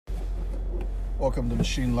Welcome to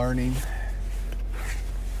Machine Learning.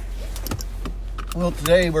 Well,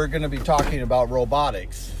 today we're going to be talking about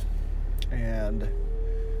robotics, and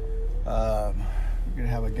we're going to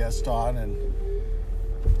have a guest on, and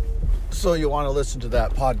so you want to listen to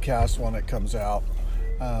that podcast when it comes out.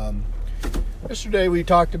 Yesterday we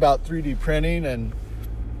talked about 3D printing and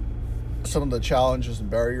some of the challenges and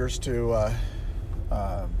barriers to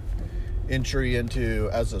entry into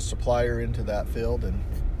as a supplier into that field, and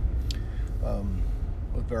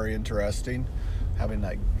was very interesting having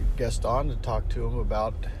that guest on to talk to him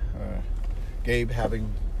about Gabe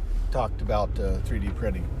having talked about 3D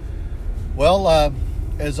printing. Well,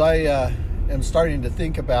 as I am starting to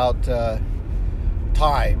think about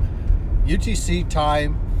time, UTC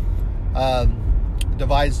time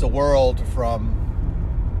divides the world from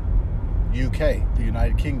UK, the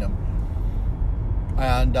United Kingdom,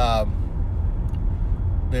 and the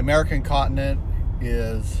American continent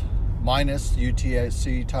is minus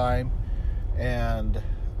UTC time, and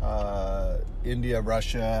India,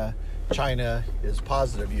 Russia, China is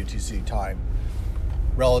positive UTC time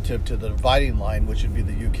relative to the dividing line, which would be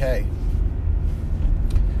the UK.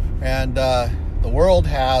 And the world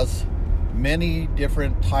has many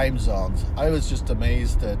different time zones. I was just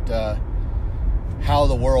amazed at how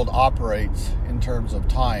the world operates in terms of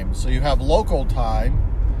time. So you have local time,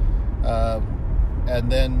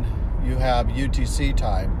 and then you have UTC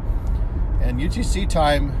time. And UTC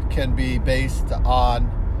time can be based on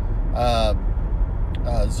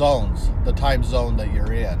zones, the time zone that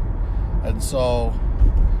you're in. And so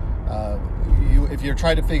if you're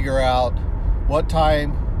trying to figure out what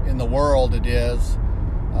time in the world it is,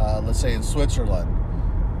 let's say in Switzerland,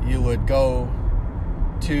 you would go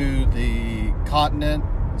to the continent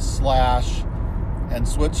 / and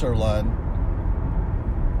Switzerland,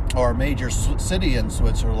 or a major city in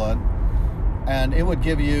Switzerland, and it would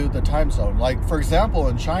give you the time zone. Like, for example,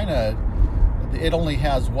 in China, it only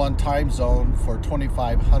has one time zone for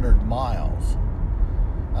 2,500 miles.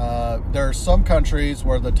 There are some countries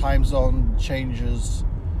where the time zone changes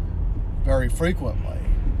very frequently.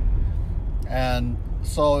 And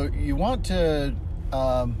so you want to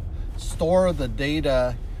store the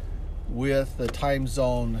data with the time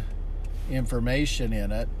zone information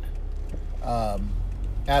in it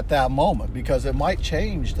at that moment, because it might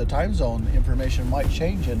change. The time zone information might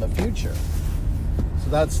change in the future.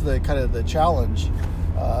 So that's the kind of the challenge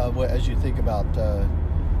as you think about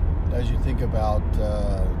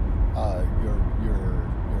your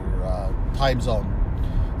time zone.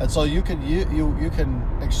 And so you can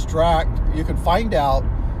find out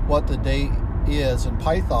what the date is in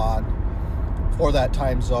Python for that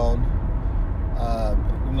time zone.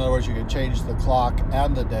 In other words, you can change the clock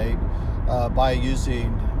and the date by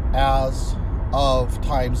using as of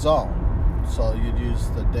time zone. So you'd use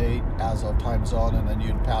the date as of time zone, and then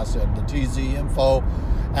you'd pass in the TZ info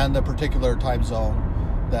and the particular time zone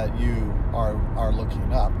that you are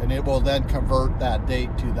looking up, and it will then convert that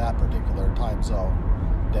date to that particular time zone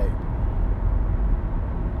date.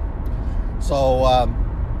 So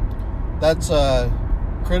that's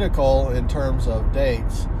critical in terms of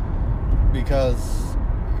dates, because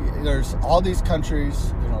there's all these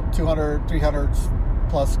countries, 200, 300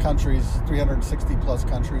 plus countries, 360 plus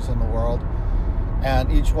countries in the world,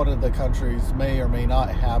 and each one of the countries may or may not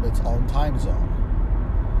have its own time zone.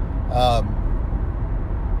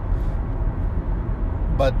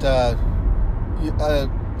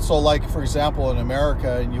 So like, for example, in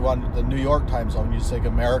America, and you wanted the New York time zone, you say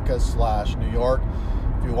America / New York.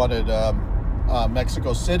 If you wanted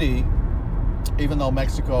Mexico City, even though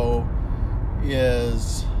Mexico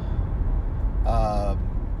is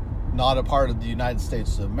not a part of the United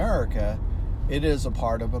States of America, it is a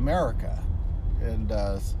part of America. And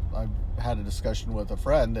I had a discussion with a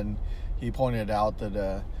friend, and he pointed out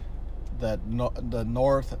that the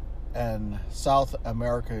North and South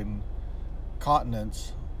American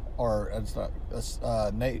continents, or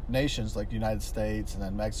nations like the United States and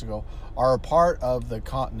then Mexico, are a part of the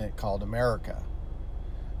continent called America.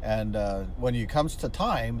 And when it comes to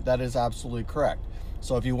time, that is absolutely correct.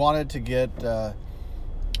 So if you wanted to get the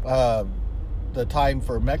time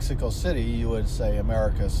for Mexico City, you would say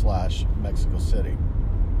America / Mexico City.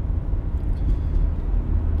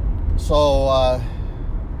 So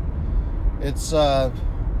it's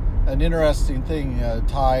an interesting thing.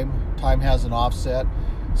 Time has an offset.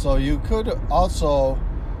 So you could also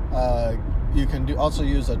also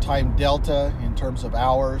use a time delta in terms of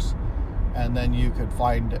hours, and then you could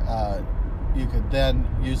find you could then,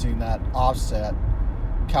 using that offset,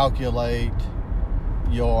 calculate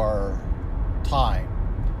your time.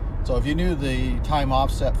 So if you knew the time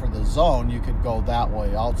offset for the zone, you could go that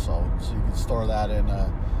way also. So you could store that in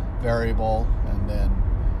a variable, and then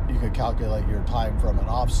you could calculate your time from an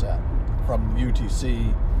offset from the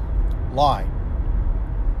UTC line.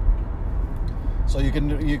 So you can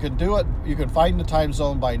do it. You can find the time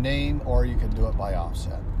zone by name, or you can do it by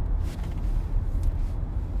offset.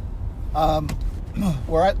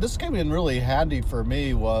 This came in really handy for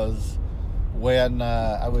me was when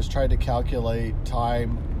I was trying to calculate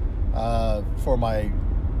time for my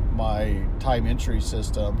time entry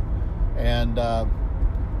system, and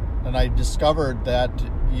I discovered that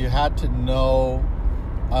you had to know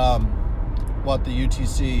what the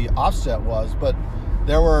UTC offset was, but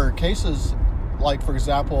there were cases. Like, for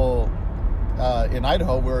example, in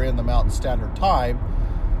Idaho, we're in the Mountain Standard Time,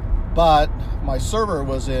 but my server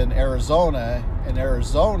was in Arizona. In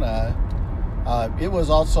Arizona, it was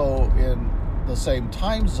also in the same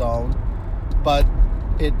time zone, but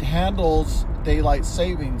it handles daylight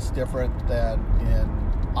savings different than in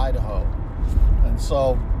Idaho. And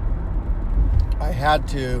so I had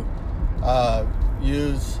to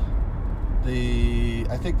use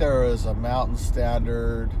I think there was a Mountain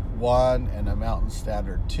Standard 1 and a Mountain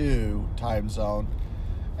Standard 2 time zone,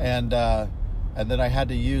 and then I had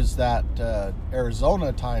to use that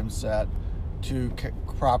Arizona time set to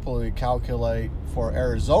properly calculate for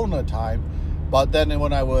Arizona time. But then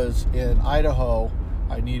when I was in Idaho,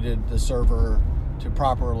 I needed the server to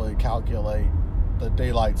properly calculate the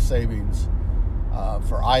daylight savings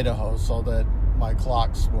for Idaho so that my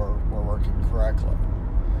clocks were working correctly.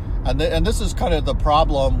 And this is kind of the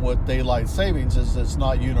problem with daylight savings, is it's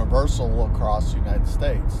not universal across the United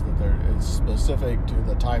States. That it's specific to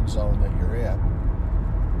the time zone that you're in.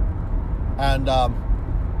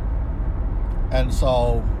 And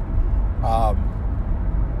so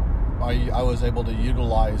I was able to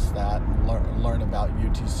utilize that and learn about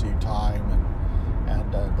UTC time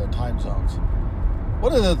and the time zones.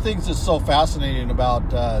 One of the things that's so fascinating about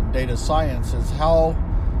data science is how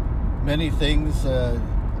many things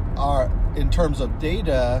are, in terms of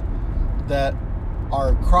data, that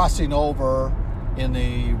are crossing over in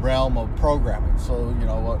the realm of programming. So,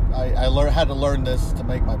 I had to learn this to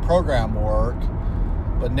make my program work,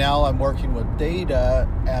 but now I'm working with data,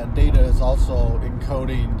 and data is also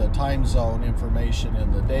encoding the time zone information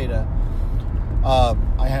in the data.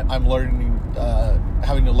 I'm learning,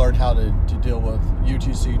 having to learn how to deal with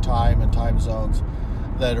UTC time and time zones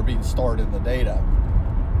that are being stored in the data.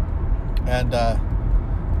 And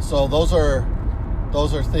so those are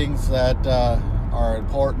things that are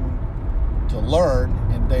important to learn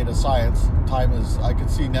in data science. Time is, I can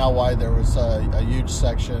see now why there was a huge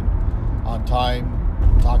section on time,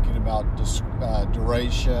 talking about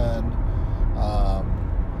duration,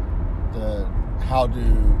 how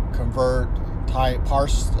to convert time,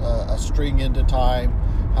 parse a string into time,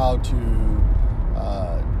 how to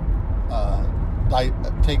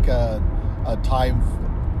take a time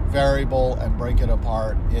variable and break it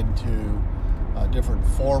apart into a different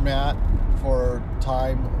format for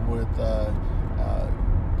time with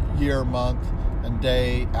year, month, and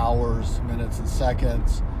day, hours, minutes, and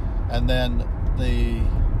seconds, and then the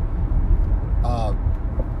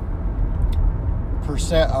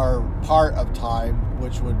percent or part of time,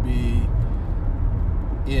 which would be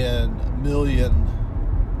in millionth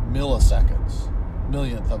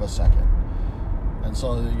of a second. And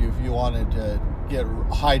so if you wanted to get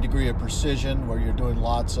a high degree of precision, where you're doing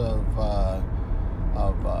lots of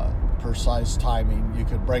precise timing, you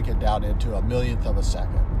could break it down into a millionth of a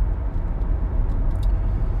second.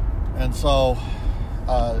 And so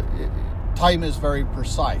time is very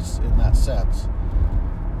precise in that sense.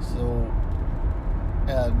 So,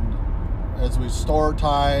 and as we store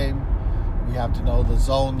time, we have to know the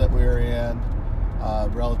zone that we're in,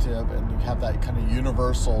 relative, and you have that kind of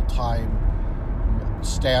universal time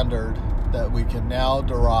standard that we can now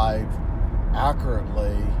derive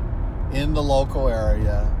accurately in the local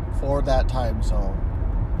area for that time zone,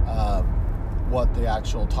 what the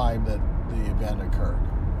actual time that the event occurred.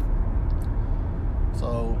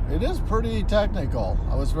 So it is pretty technical.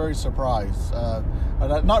 I was very surprised.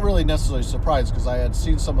 Not really necessarily surprised, because I had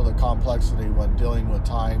seen some of the complexity when dealing with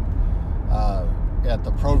time at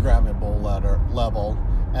the programmable level,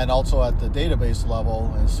 and also at the database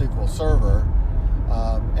level in SQL Server,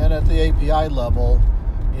 and at the API level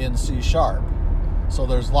in C#. So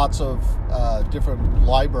there's lots of different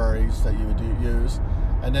libraries that you would use.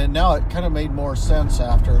 And then now it kind of made more sense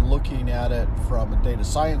after looking at it from a data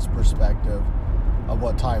science perspective of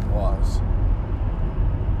what time was.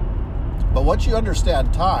 But once you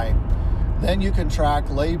understand time, then you can track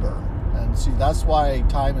labor. And see, that's why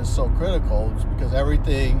time is so critical, is because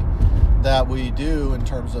everything that we do in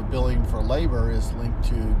terms of billing for labor is linked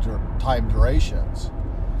to time durations.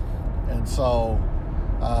 And so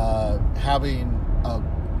having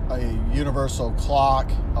a universal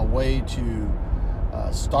clock, a way to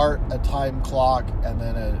start a time clock and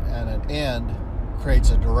then an end,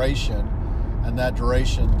 creates a duration, and that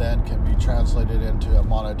duration then can be translated into a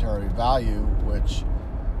monetary value which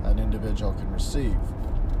an individual can receive.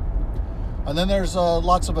 And then there's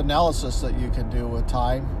lots of analysis that you can do with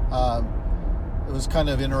time. It was kind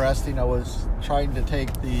of interesting. I was trying to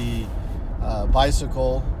take the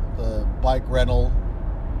bike rental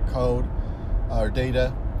code or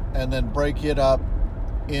data, and then break it up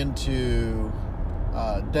into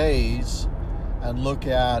days and look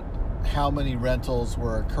at how many rentals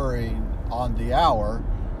were occurring on the hour,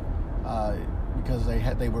 because they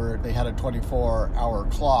had a 24-hour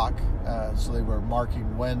clock, so they were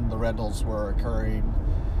marking when the rentals were occurring,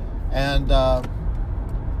 and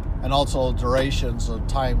also durations of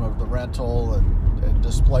time of the rental and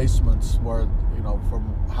displacements, where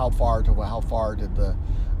from how far to how far did the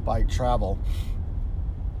bike travel.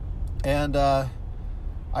 And I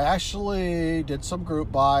actually did some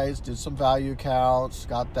group buys, did some value counts,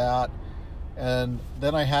 got that. And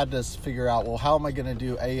then I had to figure out, well, how am I going to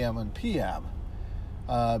do AM and PM?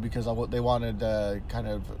 Because they wanted to kind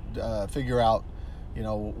of figure out,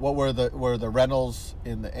 what were the rentals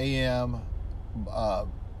in the AM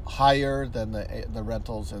higher than the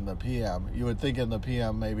rentals in the PM. You would think in the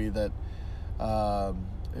PM maybe that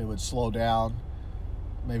it would slow down.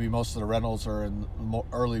 Maybe most of the rentals are in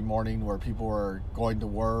early morning where people are going to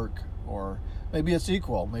work, or maybe it's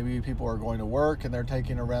equal. Maybe people are going to work and they're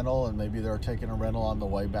taking a rental, and maybe they're taking a rental on the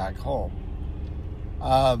way back home.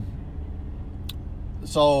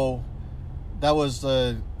 So that was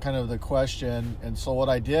the kind of the question. And so what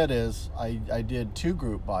I did is I did two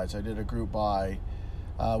group buys. I did a group buy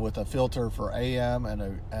with a filter for AM and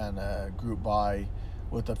a group buy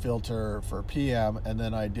with a filter for PM, and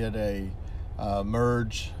then I did a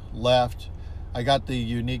merge left. I got the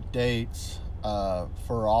unique dates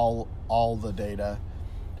for all the data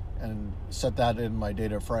and set that in my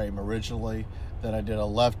data frame originally. Then I did a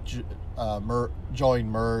left join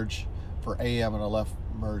merge for AM and a left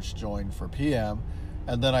merge join for PM,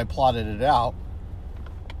 and then I plotted it out.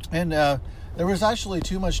 And there was actually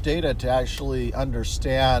too much data to actually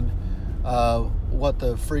understand what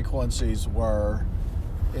the frequencies were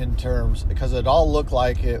in terms, because it all looked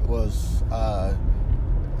like it was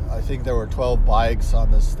I think there were 12 bikes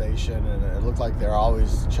on this station, and it looked like they're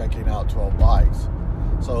always checking out 12 bikes.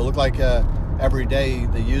 So it looked like every day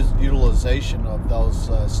the utilization of those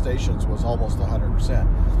stations was almost 100%.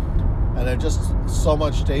 And there's just so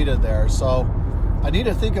much data there. So I need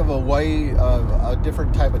to think of a way of a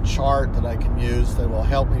different type of chart that I can use that will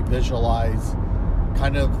help me visualize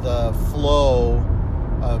kind of the flow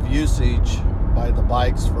of usage by the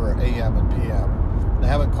bikes for AM and PM. And I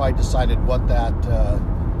haven't quite decided what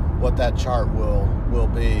that chart will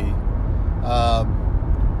be.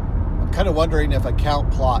 I'm kind of wondering if a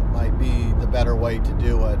count plot might be the better way to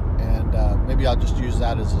do it, and maybe I'll just use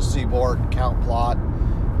that as a seaboard count plot,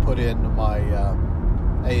 put in my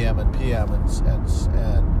AM and PM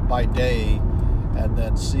and by day, and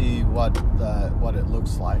then see what it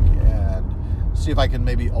looks like, and see if I can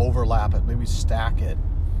maybe overlap it, maybe stack it,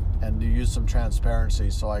 and use some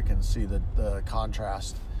transparency so I can see the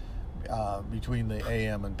contrast between the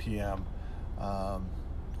AM and PM.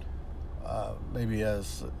 Maybe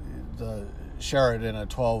as share it in a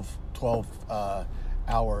 12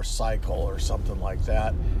 hour cycle or something like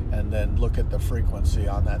that, and then look at the frequency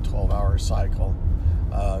on that 12-hour cycle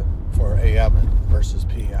for AM versus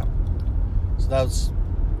PM. So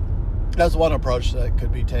that's one approach that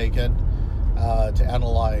could be taken to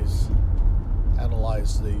analyze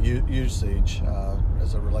the usage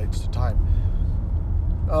as it relates to time.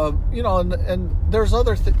 And there's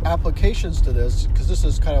other applications to this, because this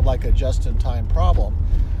is kind of like a just-in-time problem.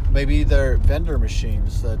 Maybe they're vendor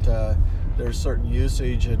machines that there's certain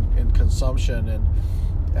usage and consumption,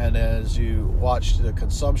 and as you watch the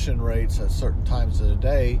consumption rates at certain times of the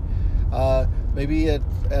day, maybe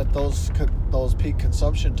at those peak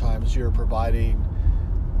consumption times you're providing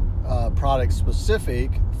product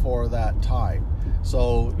specific for that time.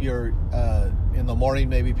 So you're in the morning,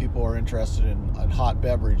 maybe people are interested in hot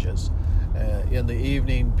beverages. In the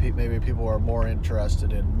evening, maybe people are more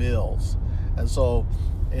interested in meals. And so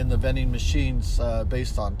in the vending machines,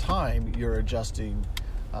 based on time, you're adjusting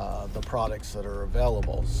the products that are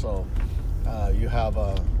available. So you have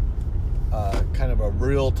a kind of a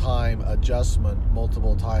real-time adjustment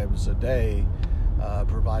multiple times a day,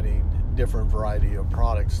 providing different variety of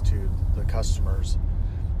products to the customers.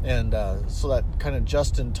 And so that kind of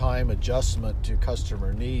just-in-time adjustment to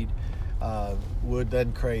customer need would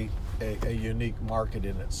then create a unique market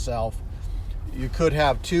in itself. You could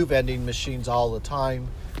have 2 vending machines all the time,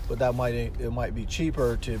 but it might be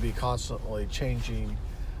cheaper to be constantly changing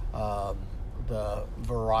the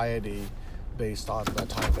variety based on the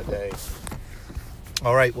time of day.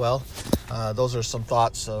 All right, well, those are some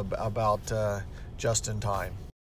thoughts about just-in-time.